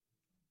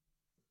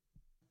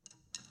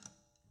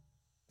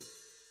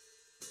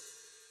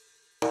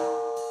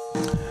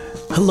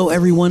Hello,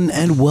 everyone,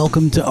 and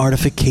welcome to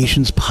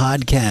Artifications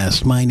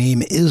Podcast. My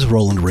name is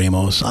Roland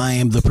Ramos. I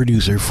am the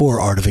producer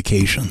for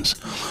Artifications.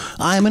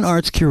 I am an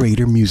arts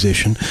curator,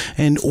 musician,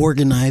 and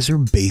organizer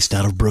based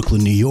out of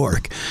Brooklyn, New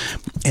York.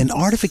 And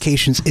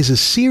Artifications is a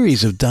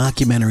series of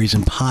documentaries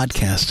and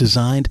podcasts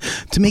designed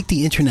to make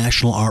the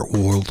international art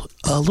world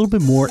a little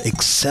bit more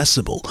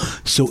accessible.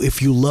 So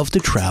if you love to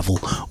travel,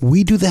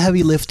 we do the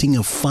heavy lifting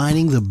of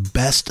finding the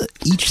best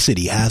each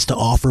city has to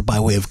offer by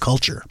way of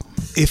culture.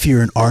 If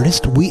you're an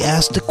artist, we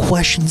ask the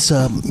questions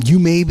you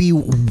may be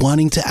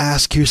wanting to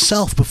ask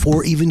yourself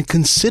before even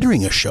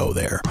considering a show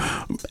there.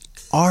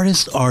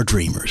 Artists are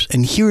dreamers,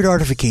 and here at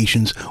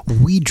Artifications,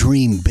 we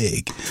dream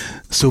big.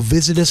 So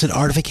visit us at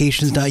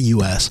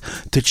artifications.us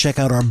to check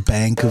out our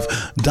bank of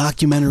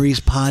documentaries,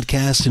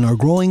 podcasts, and our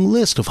growing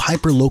list of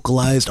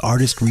hyper-localized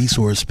artist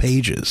resource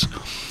pages.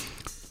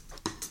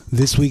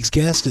 This week's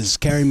guest is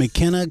Carrie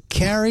MaKenna.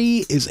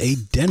 Carrie is a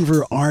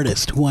Denver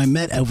artist who I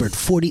met over at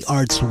 40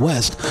 Arts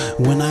West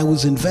when I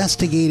was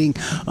investigating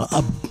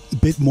a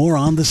bit more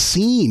on the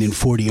scene in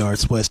 40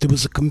 Arts West. It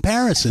was a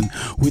comparison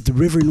with the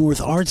River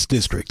North Arts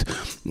District,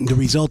 the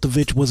result of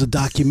which was a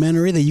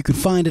documentary that you can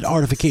find at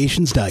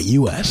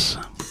artifications.us.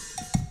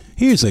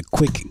 Here's a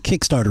quick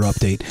Kickstarter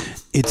update.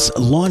 It's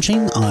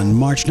launching on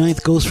March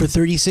 9th, goes for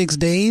 36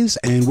 days,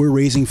 and we're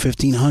raising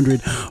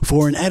 $1,500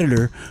 for an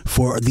editor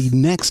for the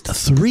next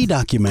 3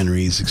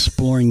 documentaries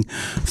exploring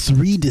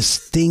 3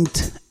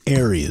 distinct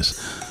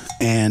areas.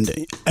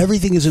 And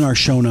everything is in our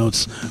show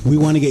notes. We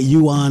want to get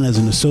you on as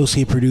an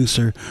associate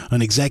producer,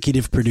 an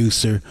executive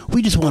producer.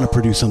 We just want to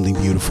produce something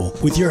beautiful.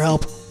 With your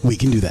help, we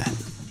can do that.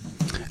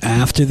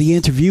 After the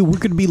interview, we're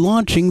going to be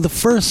launching the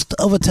first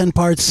of a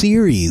 10-part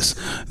series.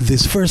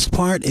 This first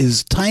part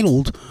is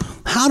titled,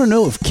 How to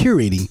Know If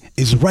Curating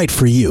is Right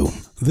for You.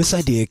 This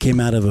idea came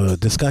out of a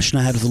discussion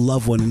I had with a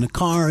loved one in a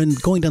car and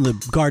going down the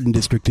Garden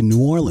District in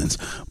New Orleans.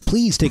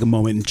 Please take a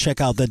moment and check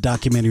out that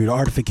documentary at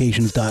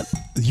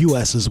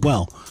artifications.us as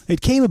well. It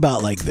came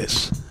about like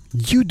this.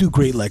 You do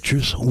great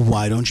lectures.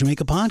 Why don't you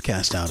make a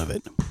podcast out of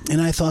it?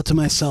 And I thought to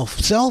myself,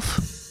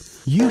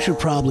 you should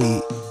probably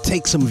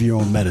take some of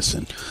your own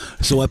medicine.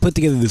 So I put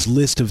together this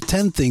list of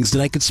 10 things that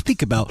I could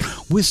speak about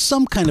with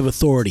some kind of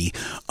authority,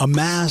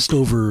 amassed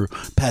over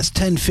past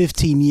 10,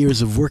 15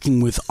 years of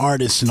working with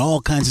artists in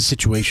all kinds of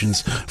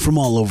situations from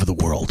all over the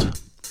world.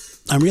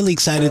 I'm really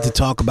excited to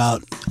talk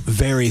about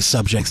various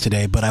subjects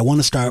today, but I want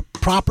to start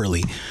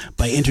properly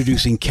by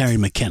introducing Carrie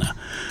MaKenna.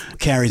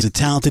 Carrie is a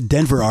talented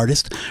Denver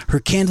artist. Her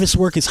canvas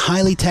work is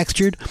highly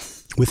textured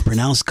with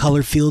pronounced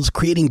color fields,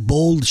 creating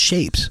bold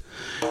shapes.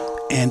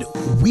 And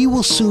we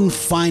will soon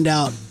find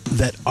out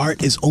that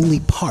art is only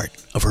part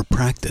of her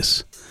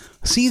practice.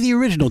 See the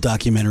original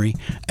documentary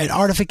at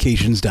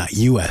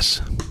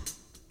artifications.us.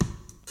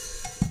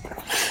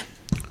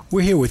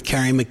 We're here with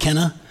Carrie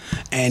MaKenna,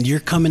 and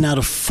you're coming out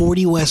of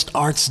 40 West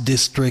Arts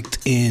District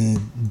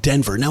in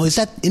Denver. Now, is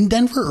that in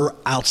Denver or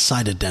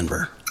outside of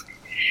Denver?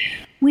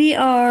 We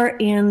are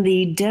in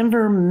the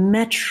Denver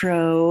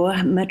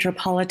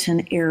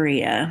metropolitan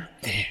area,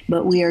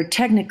 but we are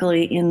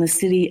technically in the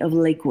city of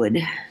Lakewood,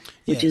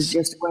 which is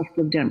just west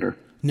of Denver.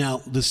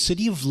 Now, the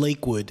city of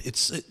Lakewood,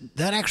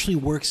 that actually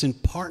works in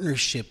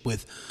partnership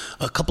with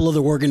a couple other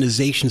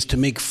organizations to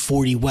make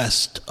 40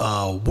 West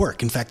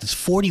work. In fact, it's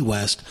 40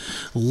 West,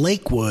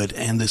 Lakewood,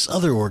 and this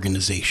other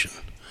organization.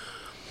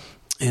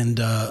 And,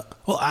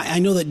 I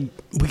know that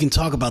we can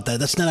talk about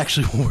that. That's not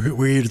actually what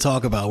we're here to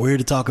talk about. We're here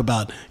to talk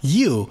about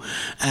you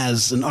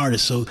as an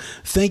artist. So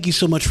thank you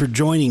so much for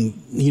joining,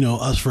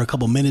 us for a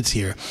couple minutes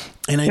here.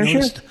 And I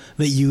noticed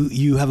that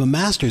you have a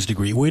master's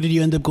degree. Where did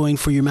you end up going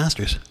for your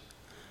master's?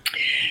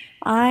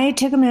 I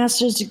took a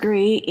master's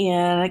degree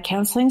in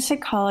counseling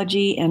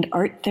psychology and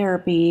art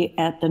therapy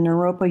at the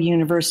Naropa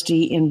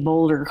University in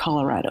Boulder,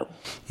 Colorado.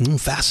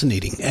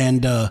 Fascinating.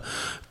 And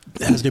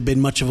has there been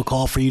much of a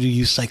call for you to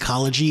use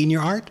psychology in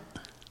your art?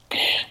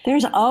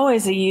 There's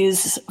always a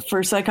use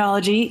for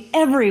psychology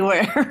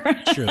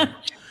everywhere. True.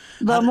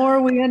 The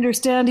more we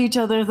understand each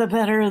other, the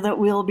better that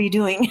we'll be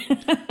doing.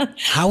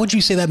 How would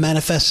you say that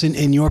manifests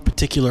in your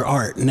particular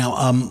art?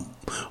 Now,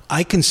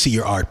 I can see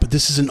your art, but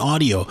this is an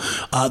audio.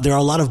 There are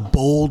a lot of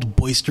bold,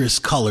 boisterous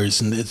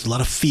colors, and there's a lot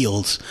of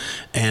fields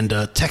and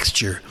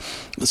texture.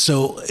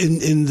 So,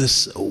 in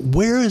this,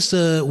 where does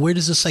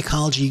the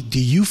psychology, do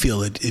you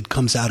feel it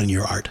comes out in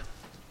your art?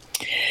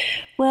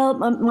 Well,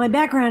 my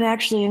background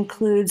actually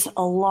includes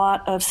a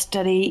lot of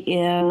study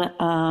in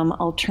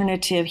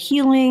alternative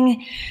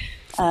healing,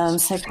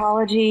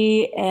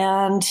 psychology,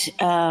 and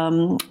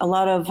a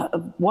lot of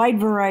a wide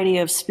variety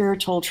of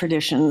spiritual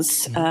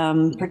traditions,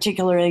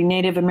 particularly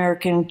Native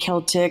American,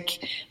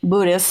 Celtic,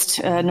 Buddhist.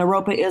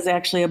 Naropa is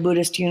actually a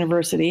Buddhist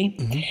university.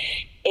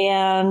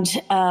 And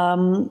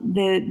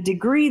the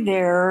degree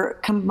there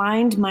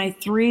combined my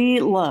 3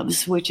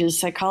 loves, which is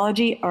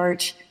psychology,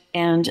 art,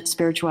 and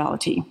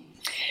spirituality.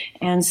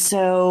 And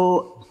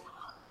so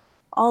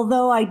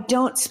although I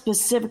don't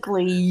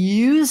specifically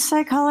use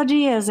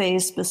psychology as a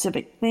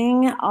specific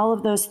thing, all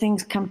of those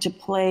things come to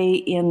play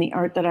in the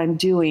art that I'm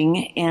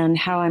doing and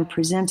how I'm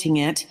presenting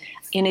it.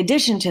 in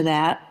addition to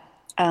that,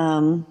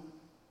 I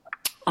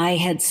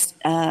had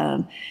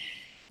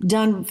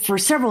done for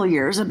several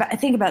years, I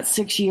think about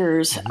 6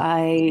 years,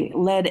 I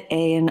led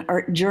an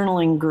art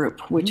journaling group,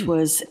 which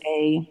was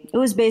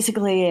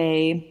basically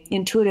a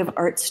intuitive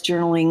arts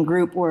journaling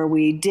group where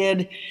we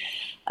did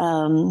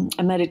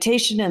a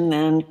meditation and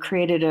then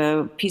created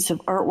a piece of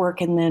artwork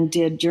and then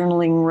did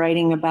journaling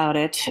writing about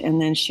it and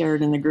then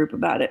shared in the group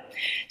about it.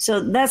 So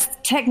that's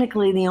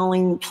technically the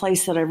only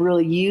place that I've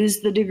really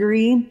used the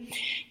degree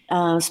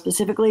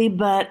specifically,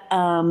 but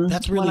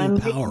that's really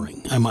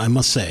empowering. I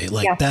must say,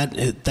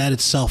 that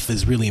itself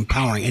is really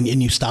empowering.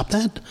 And you stopped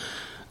that?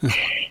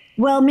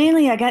 Well,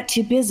 mainly I got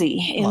too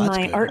busy in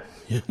my art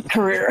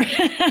career,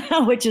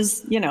 which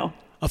is,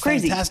 a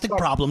crazy. Fantastic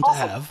problem to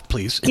have,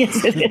 please.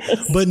 Yes, it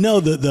is. But no,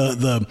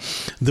 the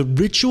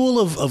ritual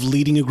of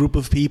leading a group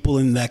of people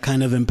in that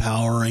kind of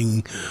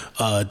empowering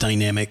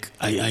dynamic,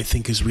 I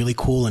think is really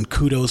cool, and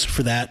kudos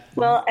for that.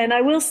 Well, and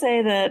I will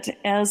say that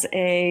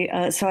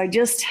so I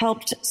just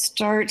helped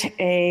start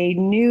a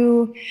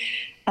new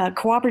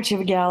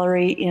cooperative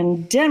gallery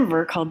in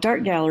Denver called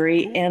Dart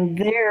Gallery, and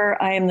there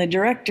I am the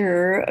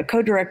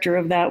co-director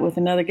of that with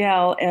another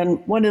gal. And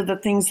one of the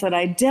things that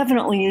I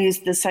definitely use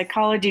the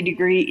psychology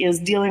degree is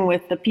dealing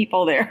with the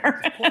people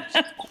there.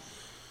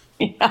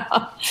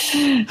 Yeah.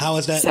 How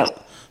is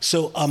that?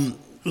 So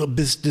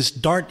this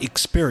Dart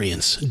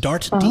experience,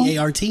 Dart,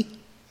 D-A-R-T?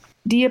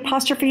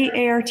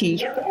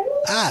 D''A''R''T.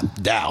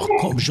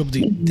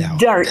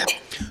 Dart.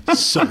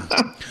 So,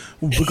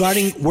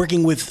 regarding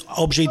working with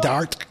Objet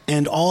d'Art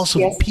and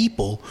also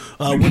people,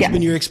 what's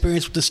been your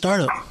experience with the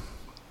startup?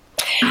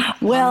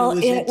 Well,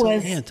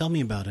 tell me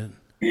about it.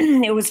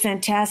 It was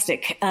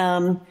fantastic.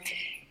 I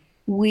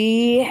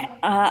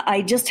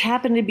just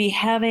happened to be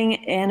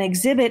having an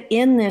exhibit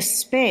in this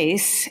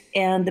space,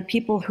 and the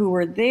people who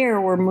were there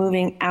were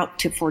moving out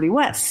to 40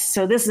 West.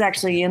 So this is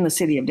actually in the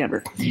city of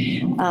Denver,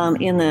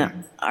 in the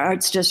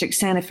Arts District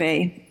Santa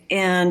Fe.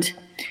 And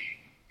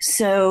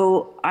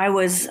so I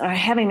was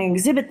having an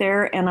exhibit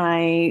there, and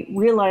I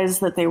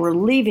realized that they were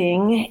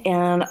leaving,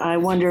 and I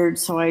wondered,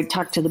 so I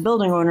talked to the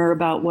building owner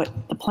about what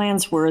the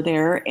plans were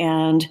there.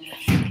 And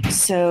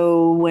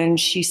so when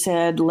she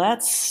said,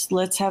 let's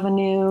have a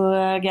new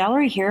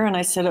gallery here, and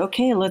I said,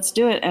 okay, let's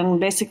do it. And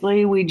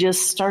basically we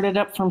just started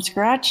up from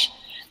scratch,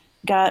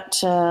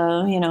 got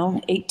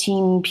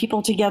 18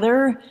 people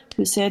together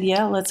who said,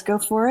 yeah, let's go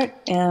for it,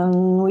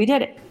 and we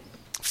did it.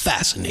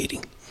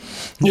 Fascinating.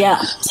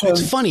 Yeah. So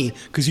it's funny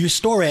because your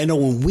story, I know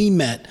when we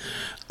met,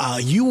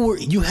 you were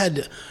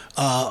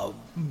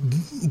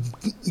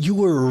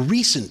a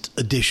recent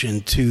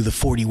addition to the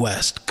 40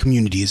 West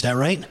community. Is that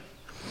right?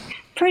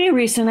 Pretty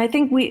recent. I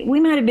think we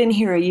might have been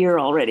here a year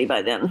already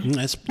by then.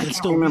 That's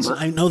still recent.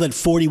 I know that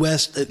 40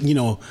 West,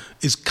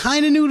 is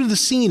kind of new to the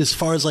scene as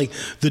far as like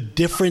the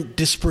different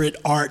disparate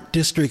art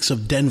districts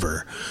of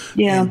Denver.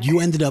 Yeah. And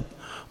you ended up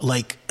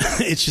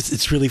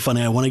it's really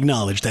funny. I want to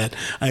acknowledge that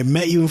I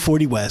met you in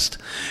 40 West,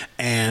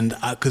 and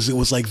because it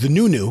was like the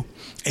new,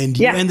 and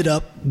you ended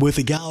up with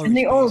a gallery and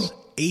the old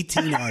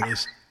 18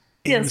 artists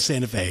in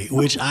Santa Fe,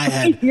 which I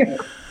had, and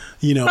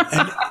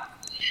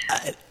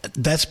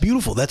that's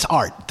beautiful. That's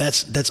art.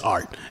 That's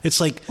art. It's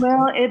like,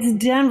 well, it's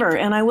Denver,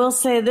 and I will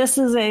say this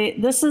is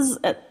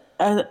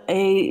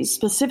a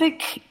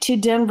specific to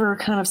Denver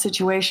kind of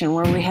situation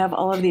where we have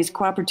all of these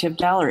cooperative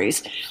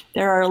galleries.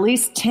 There are at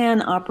least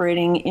 10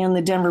 operating in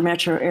the Denver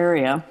metro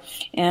area.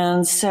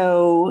 And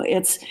so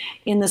it's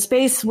in the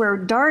space where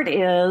Dart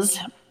is,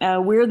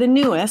 we're the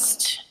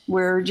newest.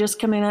 We're just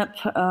coming up.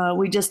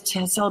 We just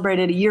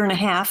celebrated a year and a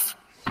half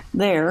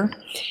there.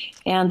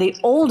 And the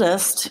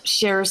oldest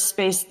shares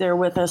space there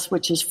with us,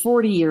 which is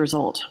 40 years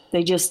old.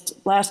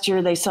 Last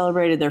year they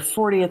celebrated their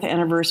 40th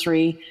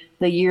anniversary,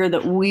 the year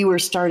that we were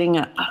starting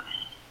up.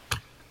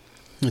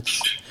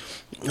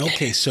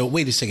 Okay, so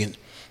wait a second.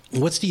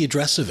 What's the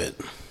address of it?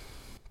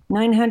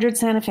 900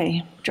 Santa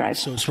Fe Drive.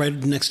 So it's right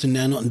next to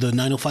the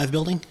 905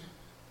 building?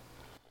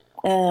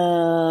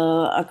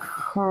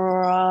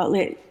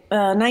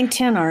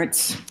 910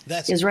 Arts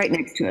is right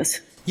next to us.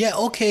 Yeah,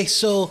 okay,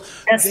 so...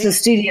 That's the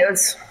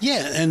studios.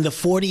 Yeah, and the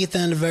 40th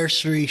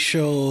anniversary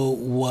show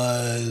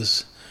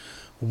was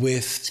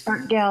with...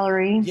 Spark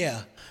Gallery.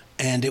 Yeah,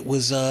 and it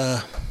was...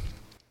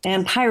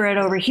 And Pirate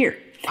over here.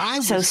 I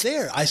was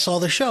there. I saw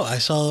the show. I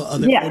saw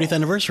the 40th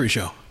anniversary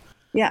show.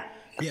 Yeah.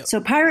 So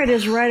Pirate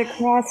is right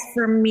across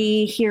from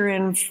me here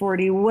in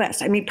 40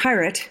 West.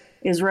 Pirate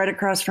is right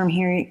across from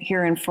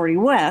here in 40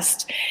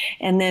 West.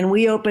 And then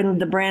we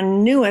opened the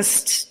brand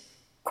newest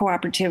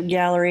cooperative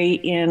gallery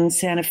in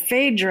Santa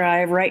Fe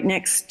Drive right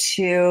next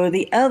to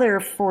the other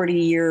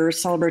 40-year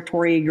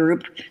celebratory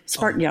group,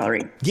 Spark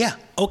Gallery. Yeah.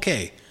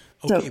 Okay.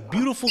 Okay, so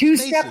beautiful two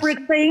spaces.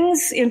 Separate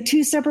things in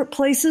two separate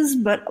places,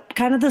 but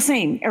kind of the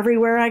same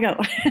everywhere I go.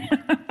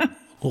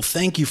 Well,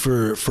 thank you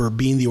for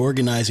being the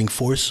organizing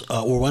force,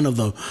 or one of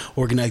the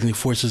organizing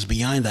forces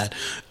behind that.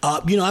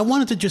 I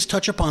wanted to just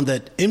touch upon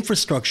that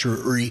infrastructure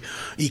or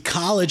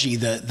ecology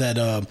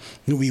that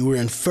we were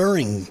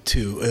inferring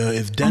to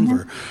of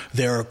Denver.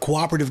 There are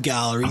cooperative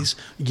galleries,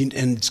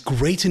 and it's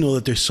great to know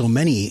that there's so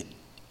many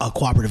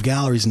cooperative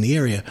galleries in the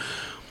area.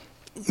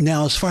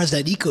 Now, as far as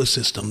that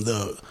ecosystem,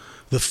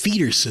 the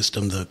feeder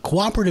system, the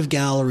cooperative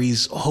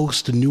galleries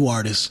host the new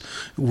artists,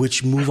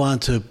 which move on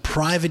to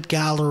private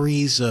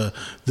galleries, the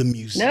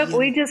museum. Nope,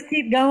 we just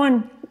keep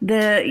going.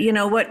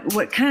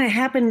 What kind of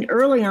happened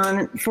early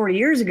on 40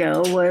 years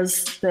ago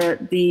was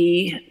that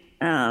the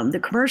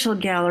commercial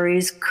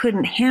galleries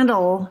couldn't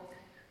handle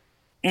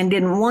and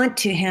didn't want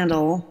to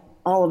handle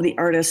all of the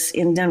artists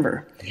in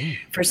Denver.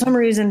 For some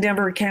reason,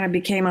 Denver kind of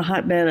became a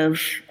hotbed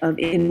of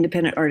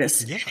independent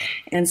artists. Yeah.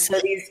 And so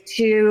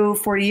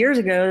 40 years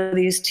ago,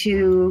 these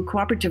two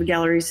cooperative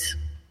galleries,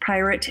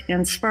 Pirate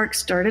and Spark,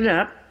 started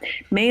up,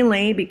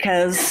 mainly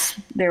because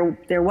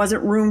there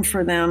wasn't room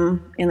for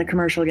them in the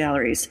commercial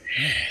galleries.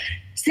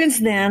 Since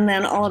then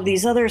all of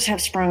these others have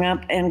sprung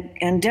up,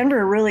 and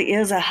Denver really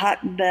is a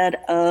hotbed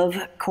of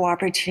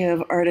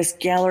cooperative artist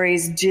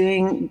galleries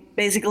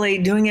basically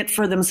doing it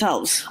for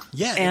themselves.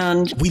 Yeah,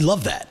 and we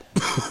love that.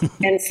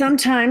 And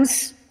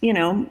sometimes,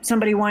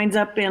 somebody winds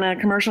up in a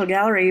commercial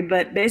gallery,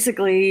 but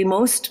basically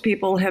most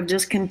people have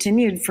just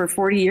continued for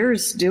 40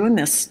 years doing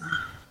this.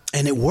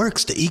 And it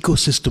works. The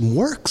ecosystem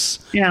works.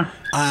 Yeah.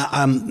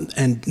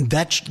 And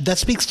that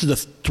speaks to the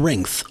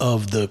strength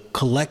of the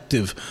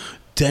collective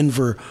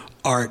Denver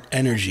art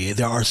energy.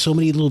 There are so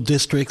many little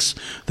districts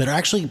that are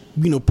actually,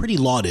 pretty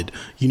lauded,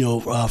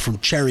 from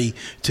Cherry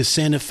to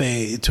Santa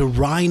Fe to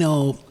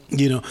Rhino,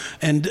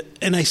 and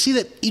I see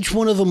that each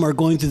one of them are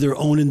going through their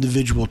own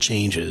individual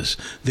changes.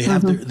 They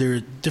have their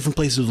different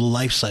places of the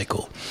life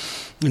cycle.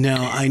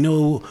 Now, I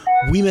know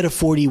we met at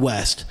 40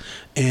 West,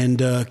 and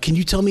can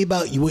you tell me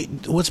about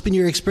what's been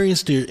your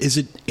experience there? Is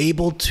it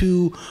able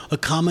to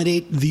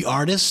accommodate the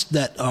artists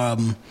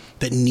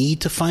that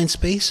need to find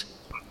space?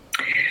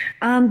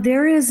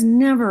 There is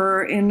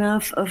never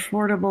enough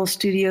affordable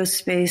studio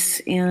space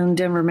in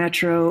Denver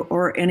Metro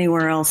or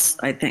anywhere else,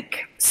 I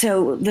think.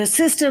 So the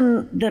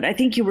system that I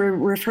think you were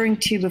referring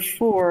to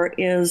before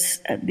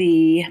is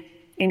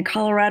in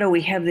Colorado,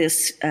 we have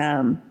this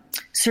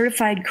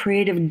Certified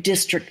Creative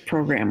District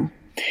program.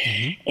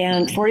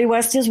 And 40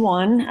 West is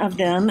one of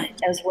them,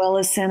 as well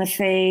as Santa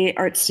Fe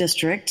Arts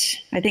District.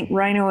 I think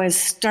Rhino is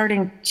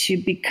starting to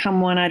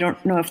become one. I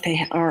don't know if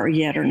they are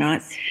yet or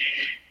not.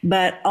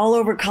 But all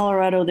over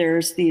Colorado,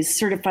 there's these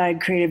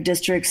certified creative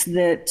districts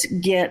that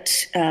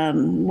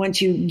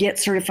once you get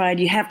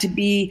certified, you have to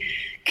be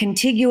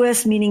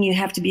contiguous, meaning you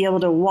have to be able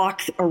to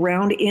walk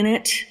around in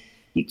it.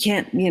 You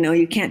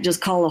can't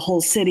just call a whole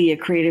city a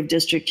creative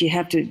district. You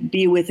have to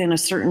be within a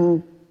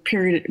certain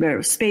period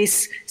or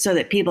space so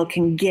that people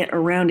can get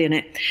around in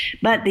it.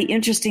 But the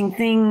interesting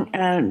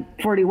thing,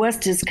 40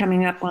 West is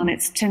coming up on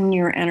its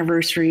 10-year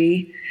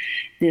anniversary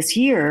this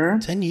year.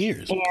 10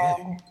 years.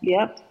 Okay.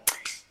 Yep.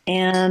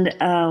 And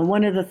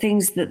one of the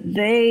things that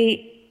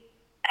they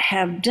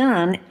have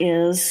done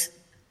is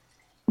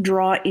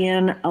draw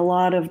in a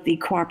lot of the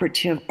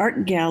cooperative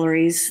art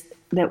galleries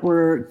that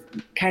were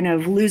kind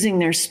of losing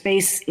their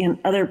space in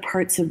other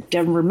parts of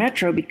Denver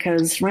Metro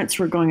because rents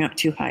were going up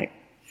too high.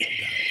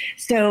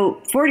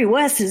 So 40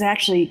 West is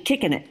actually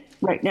kicking it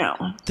right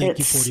now. Thank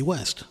you, 40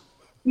 West.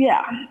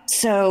 Yeah.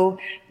 So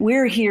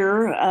we're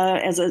here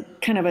as a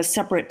kind of a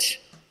separate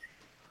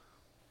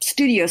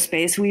studio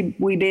space.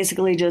 We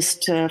basically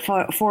just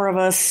four of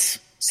us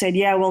said,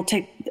 yeah, we'll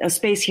take a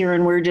space here,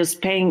 and we're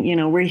just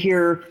paying, we're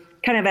here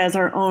kind of as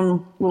our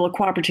own little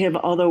cooperative,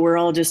 although we're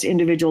all just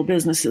individual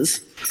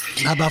businesses.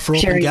 How about for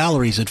open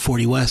galleries at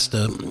 40 West?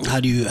 How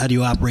do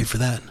you operate for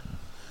that?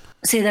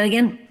 Say that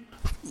again.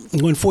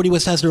 When 40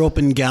 West has their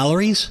open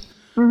galleries,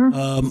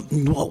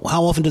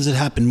 how often does it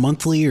happen?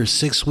 Monthly or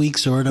 6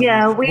 weeks or whatever?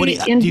 Yeah,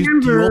 do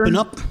you open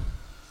up?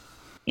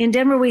 In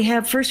Denver, we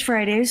have First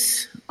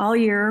Fridays all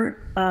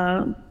year,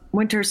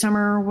 winter,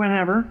 summer,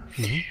 whenever.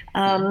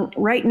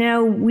 Right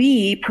now,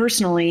 we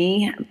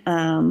personally,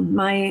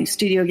 my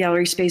studio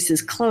gallery space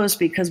is closed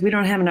because we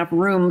don't have enough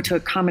room to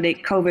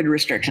accommodate COVID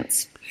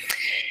restrictions.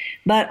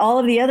 But all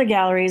of the other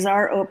galleries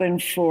are open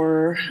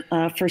for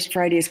First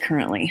Fridays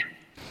currently.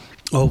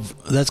 Oh,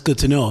 that's good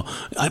to know.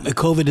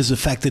 COVID has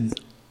affected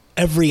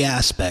every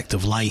aspect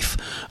of life.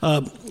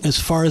 As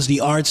far as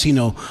the arts,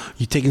 you're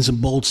taking some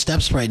bold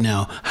steps right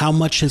now. How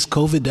much has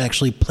COVID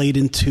actually played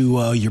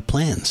into your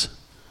plans?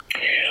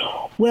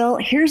 Well,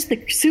 here's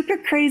the super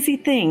crazy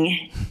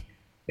thing.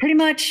 Pretty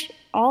much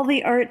all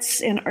the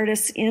arts and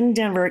artists in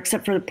Denver,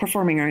 except for the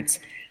performing arts,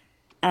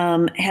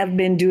 have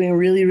been doing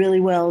really, really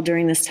well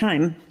during this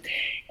time.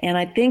 And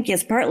I think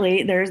it's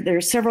partly,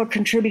 there's several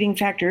contributing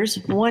factors.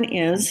 One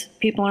is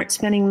people aren't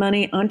spending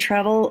money on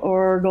travel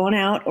or going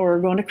out or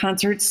going to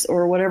concerts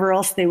or whatever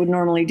else they would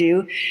normally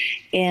do.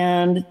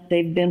 And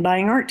they've been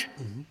buying art.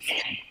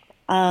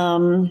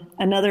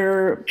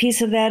 Another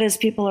piece of that is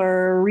people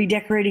are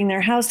redecorating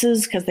their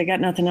houses because they got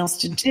nothing else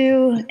to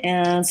do.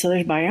 And so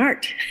they're buying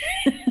art.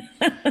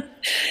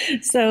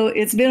 So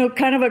it's been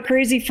kind of a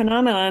crazy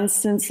phenomenon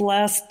since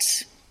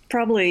last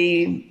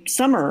probably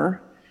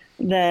summer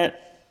that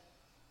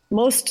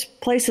most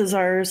places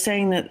are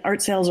saying that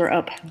art sales are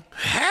up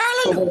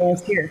over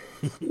last year,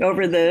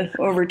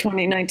 over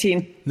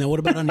 2019. Now, what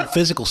about on the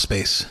physical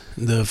space?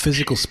 The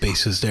physical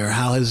spaces there.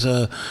 How has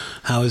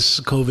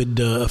COVID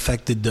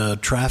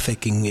affected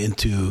trafficking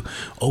into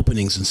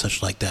openings and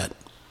such like that?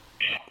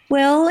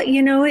 Well,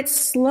 it's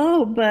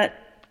slow, but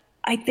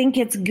I think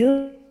it's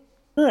good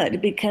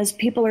because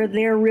people are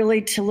there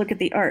really to look at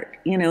the art.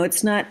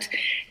 It's not,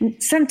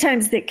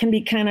 sometimes it can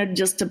be kind of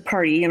just a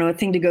party, a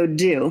thing to go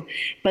do.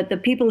 But the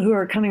people who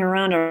are coming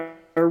around are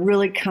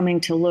really coming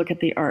to look at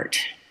the art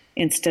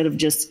instead of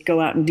just go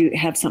out and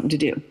have something to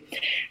do.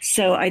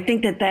 So I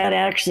think that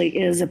actually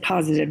is a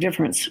positive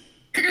difference.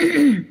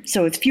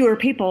 So it's fewer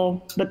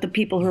people, but the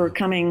people who are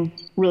coming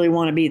really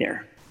want to be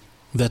there.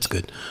 That's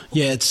good.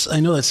 Yeah,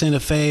 I know that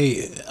Santa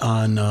Fe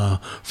on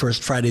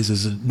First Fridays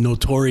is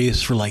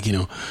notorious for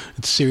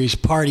it's serious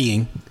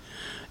partying.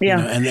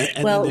 Yeah.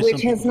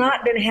 Which has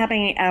not been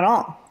happening at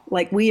all.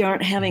 Like we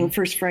aren't having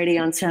First Friday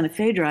on Santa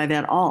Fe Drive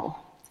at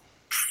all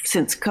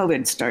since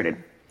COVID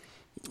started.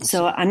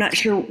 So I'm not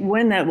sure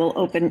when that will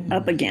open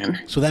up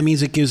again. So that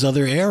means it gives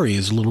other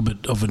areas a little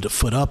bit of a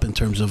foot up in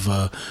terms of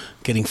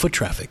getting foot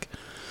traffic.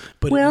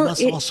 But it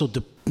must also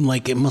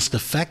it must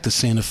affect the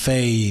Santa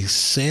Fe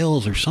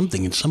sales or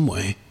something in some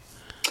way.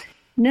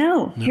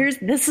 No.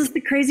 This is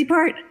the crazy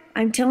part.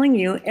 I'm telling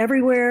you,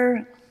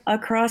 everywhere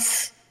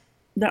across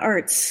the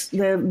arts,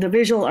 the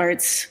visual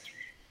arts,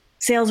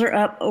 sales are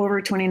up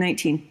over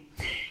 2019.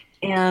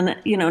 And,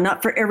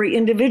 not for every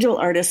individual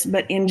artist,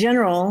 but in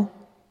general,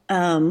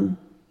 down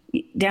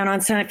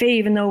on Santa Fe,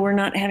 even though we're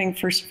not having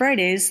First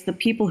Fridays, the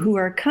people who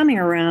are coming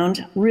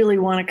around really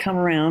want to come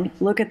around,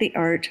 look at the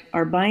art,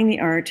 are buying the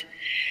art.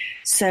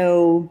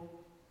 So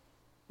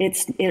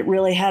it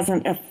really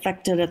hasn't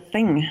affected a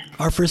thing.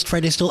 Are First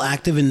Fridays still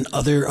active in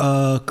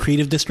other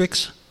creative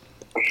districts?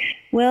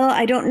 Well,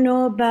 I don't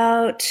know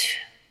about.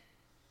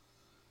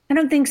 I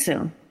don't think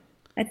so.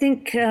 I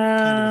think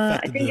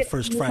it's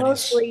First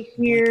mostly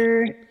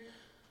here.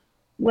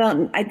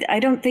 Well, I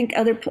don't think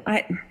other.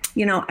 I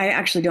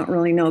actually don't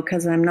really know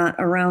because I'm not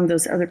around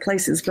those other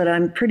places, but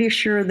I'm pretty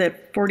sure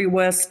that 40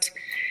 West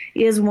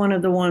is one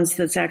of the ones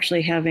that's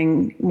actually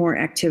having more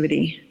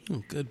activity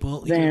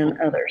than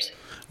others.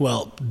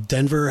 Well,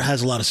 Denver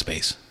has a lot of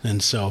space,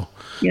 and so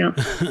yeah.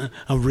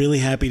 I'm really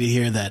happy to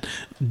hear that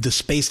the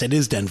space that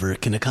is Denver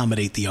can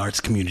accommodate the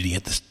arts community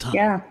at this time.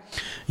 Yeah.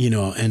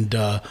 And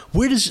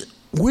where does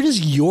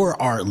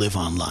your art live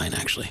online,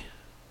 actually?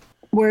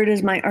 Where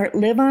does my art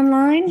live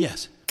online?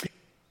 Yes.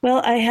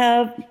 Well, I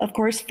have, of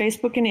course,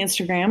 Facebook and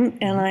Instagram,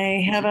 and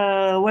I have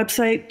a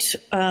website,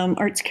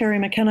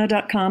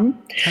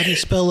 artscarriemckenna.com. How do you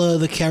spell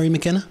the Carrie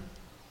MaKenna?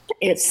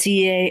 It's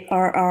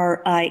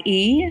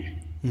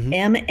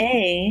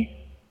CarrieMA,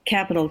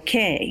 capital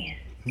K,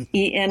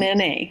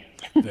 ENNA.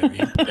 Very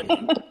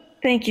important.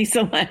 Thank you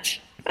so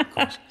much. Of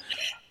course.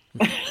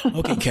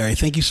 Okay, Carrie,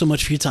 thank you so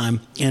much for your time.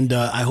 And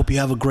I hope you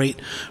have a great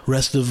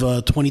rest of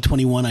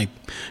 2021. I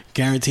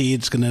guarantee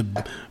it's going to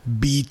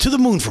be to the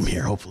moon from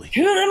here, hopefully.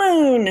 To the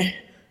moon.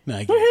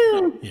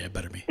 Woohoo! Yeah, it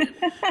better be.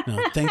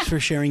 No, thanks for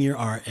sharing your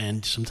art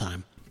and some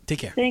time. Take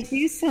care. Thank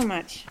you so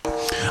much.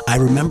 I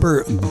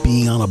remember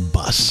being on a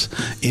bus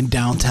in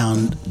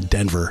downtown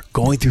Denver,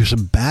 going through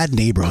some bad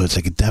neighborhoods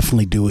I could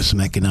definitely do with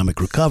some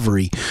economic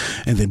recovery,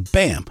 and then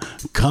bam,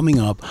 coming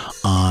up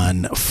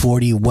on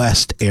 40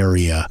 West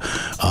area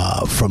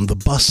from the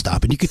bus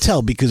stop. And you could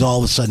tell because all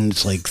of a sudden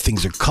it's like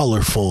things are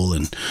colorful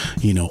and,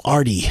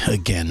 arty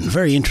again.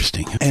 Very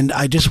interesting. And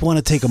I just want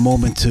to take a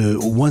moment to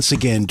once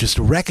again just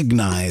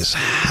recognize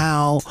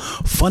how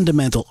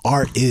fundamental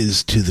art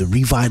is to the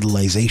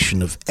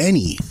revitalization of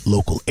any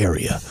local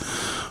area.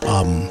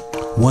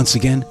 Once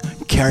again,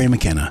 Carrie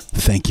MaKenna,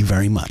 thank you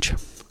very much.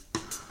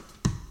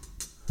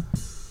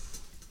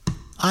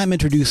 I'm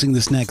introducing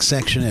this next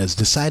section as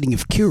deciding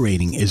if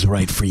curating is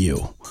right for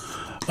you.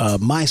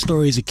 My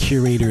story as a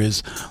curator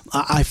is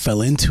I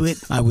fell into it.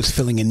 I was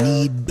filling a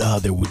need.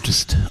 There were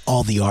just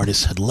all the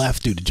artists had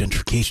left due to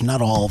gentrification.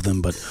 Not all of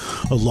them, but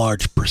a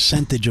large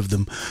percentage of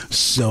them.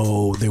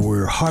 So there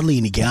were hardly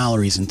any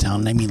galleries in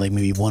town. I mean, like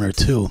maybe one or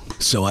two.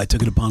 So I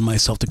took it upon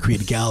myself to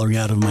create a gallery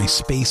out of my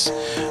space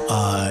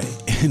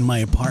in my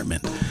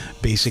apartment.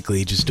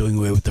 Basically just doing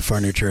away with the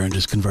furniture and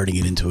just converting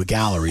it into a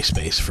gallery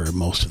space for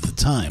most of the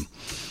time.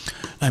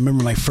 I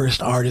remember my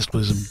first artist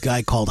was a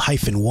guy called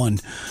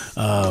 -1,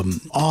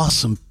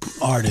 awesome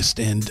artist,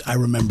 and I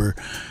remember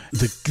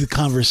the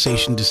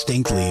conversation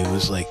distinctly. It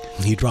was like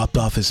he dropped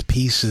off his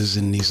pieces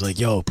and he's like,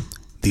 yo,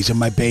 these are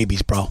my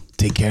babies, bro.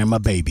 Take care of my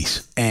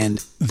babies.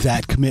 And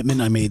that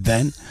commitment I made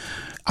then,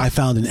 I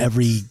found in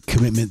every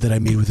commitment that I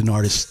made with an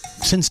artist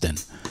since then.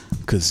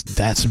 Because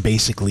that's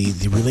basically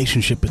the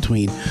relationship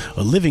between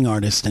a living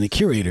artist and a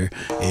curator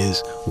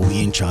is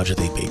we in charge of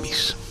their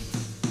babies.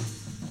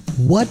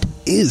 What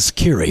is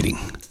curating?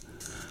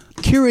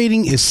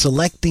 Curating is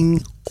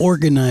selecting,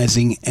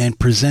 organizing, and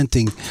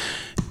presenting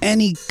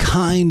any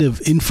kind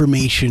of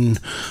information,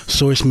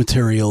 source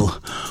material,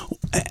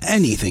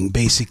 anything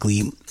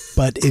basically,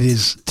 but it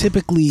is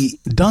typically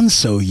done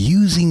so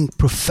using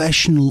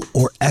professional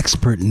or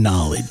expert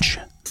knowledge.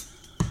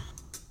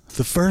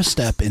 The first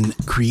step in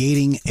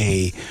creating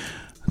a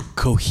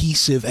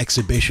cohesive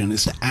exhibition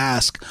is to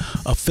ask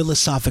a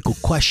philosophical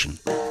question.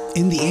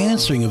 In the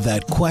answering of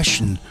that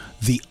question,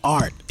 the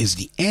art is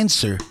the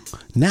answer.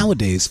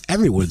 Nowadays,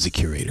 everyone's a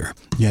curator.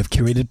 You have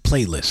curated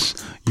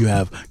playlists. You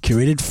have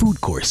curated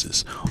food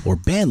courses or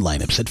band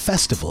lineups at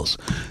festivals.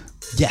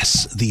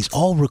 Yes, these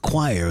all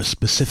require a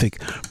specific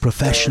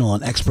professional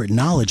and expert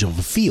knowledge of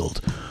a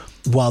field.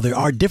 While there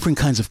are different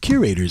kinds of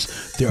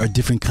curators, there are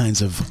different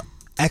kinds of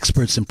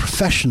experts and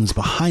professions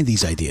behind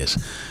these ideas.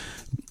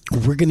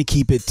 We're going to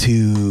keep it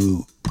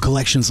to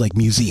collections like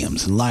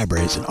museums and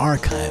libraries and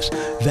archives.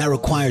 That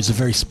requires a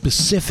very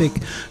specific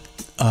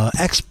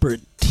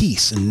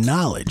expertise and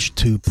knowledge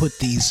to put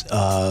these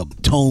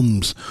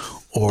tomes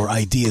or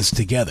ideas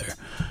together.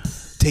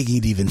 Taking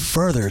it even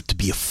further, to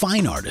be a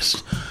fine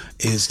artist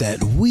is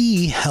that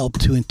we help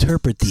to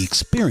interpret the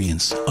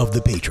experience of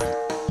the patron.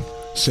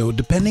 So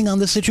depending on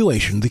the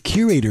situation, the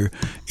curator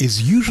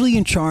is usually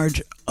in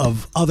charge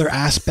of other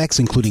aspects,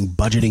 including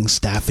budgeting,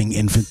 staffing,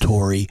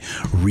 inventory,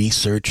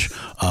 research,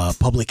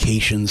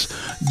 publications.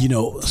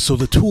 So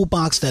the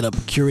toolbox that a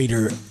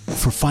curator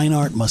for fine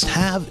art must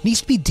have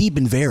needs to be deep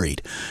and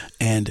varied.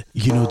 And,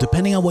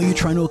 depending on what you're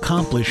trying to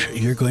accomplish,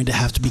 you're going to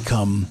have to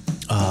become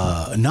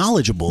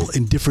knowledgeable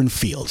in different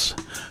fields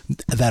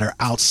that are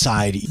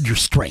outside your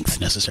strength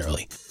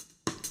necessarily.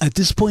 At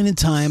this point in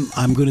time,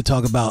 I'm going to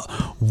talk about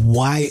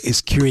why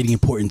is curating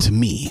important to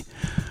me.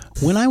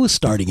 When I was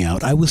starting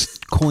out, I was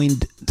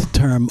coined the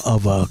term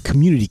of a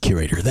community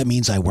curator. That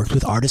means I worked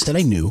with artists that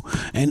I knew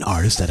and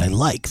artists that I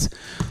liked.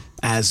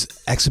 As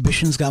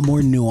exhibitions got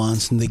more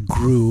nuanced and they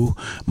grew,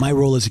 my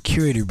role as a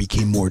curator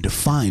became more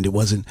defined. It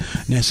wasn't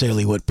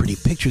necessarily what pretty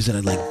pictures that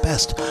I liked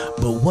best,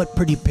 but what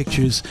pretty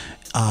pictures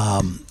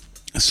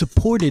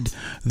supported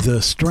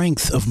the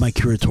strength of my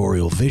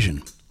curatorial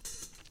vision.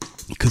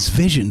 Because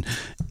vision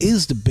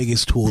is the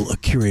biggest tool a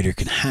curator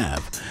can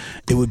have.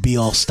 It would be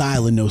all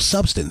style and no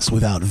substance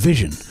without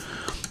vision.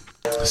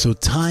 So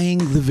tying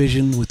the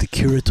vision with the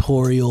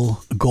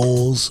curatorial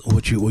goals,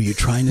 what you're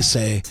trying to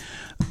say,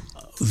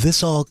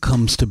 this all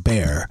comes to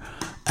bear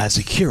as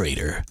a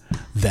curator,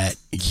 that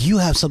you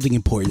have something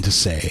important to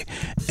say,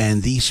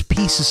 and these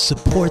pieces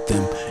support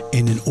them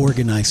in an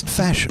organized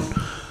fashion.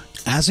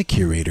 As a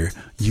curator,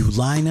 you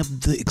line up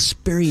the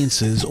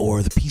experiences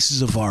or the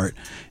pieces of art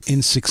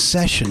in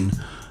succession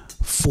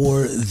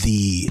for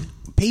the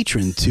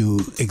patron to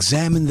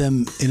examine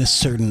them in a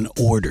certain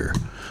order.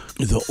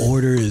 The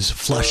order is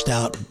flushed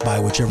out by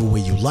whichever way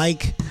you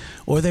like,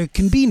 or there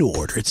can be no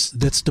order.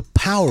 That's the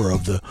power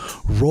of the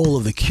role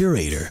of the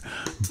curator,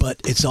 but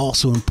it's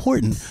also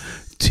important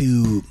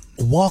to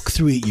walk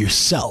through it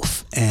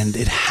yourself, and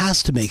it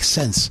has to make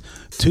sense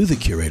to the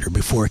curator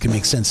before it can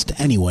make sense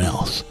to anyone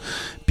else,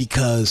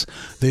 because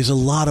there's a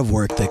lot of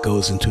work that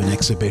goes into an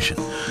exhibition.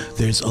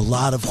 There's a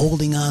lot of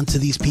holding on to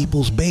these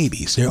people's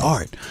babies, their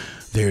art.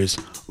 There's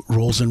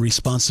roles and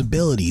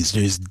responsibilities.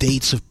 There's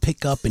dates of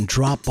pick up and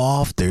drop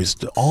off.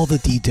 There's all the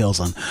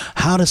details on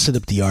how to set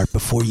up the art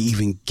before you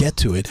even get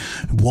to it.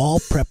 Wall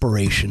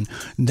preparation.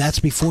 That's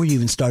before you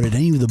even started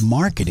any of the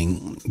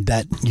marketing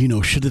that,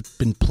 should have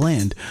been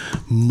planned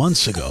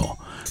months ago.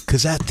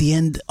 Because at the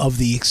end of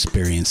the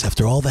experience,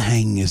 after all the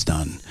hanging is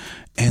done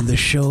and the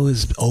show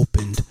is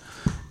opened,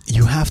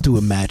 you have to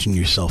imagine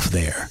yourself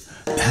there.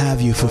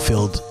 Have you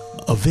fulfilled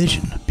a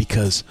vision?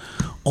 Because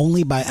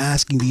only by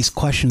asking these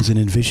questions and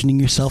envisioning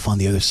yourself on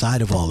the other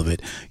side of all of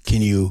it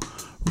can you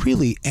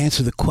really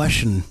answer the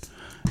question,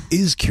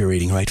 is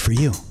curating right for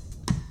you?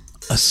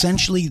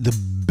 Essentially, the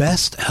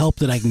best help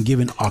that I can give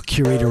a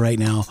curator right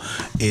now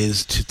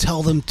is to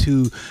tell them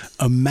to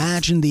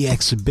imagine the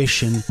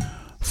exhibition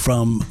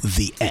from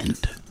the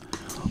end.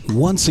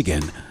 Once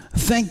again,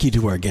 thank you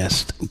to our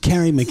guest,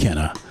 Carrie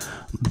MaKenna.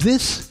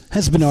 This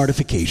has been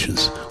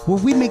Artifications, where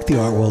we make the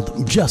art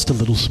world just a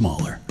little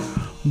smaller.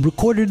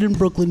 Recorded in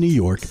Brooklyn, New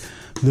York,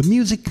 the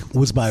music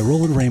was by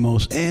Roland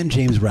Ramos and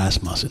James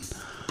Rasmussen.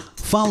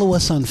 Follow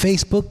us on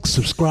Facebook,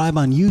 subscribe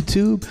on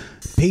YouTube,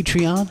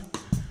 Patreon,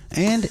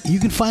 and you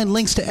can find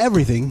links to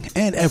everything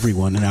and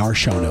everyone in our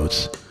show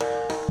notes.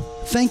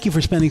 Thank you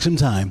for spending some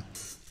time,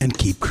 and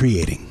keep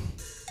creating.